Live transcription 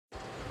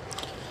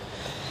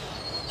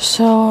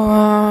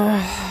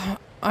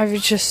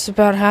I've just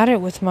about had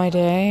it with my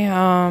day.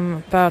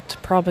 About to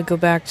probably go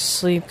back to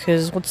sleep,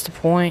 because what's the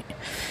point,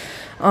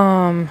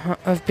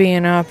 of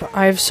being up?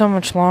 I have so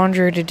much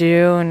laundry to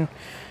do and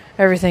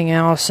everything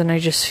else, and I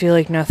just feel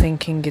like nothing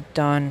can get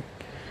done.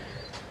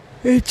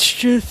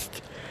 It's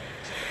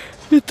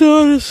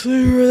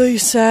honestly really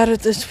sad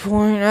at this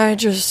point. I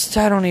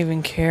don't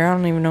even care. I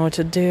don't even know what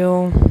to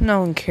do.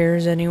 No one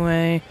cares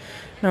anyway.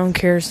 No one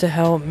cares to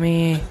help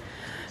me.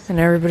 And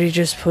everybody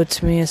just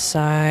puts me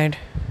aside.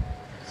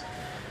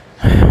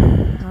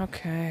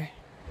 Okay.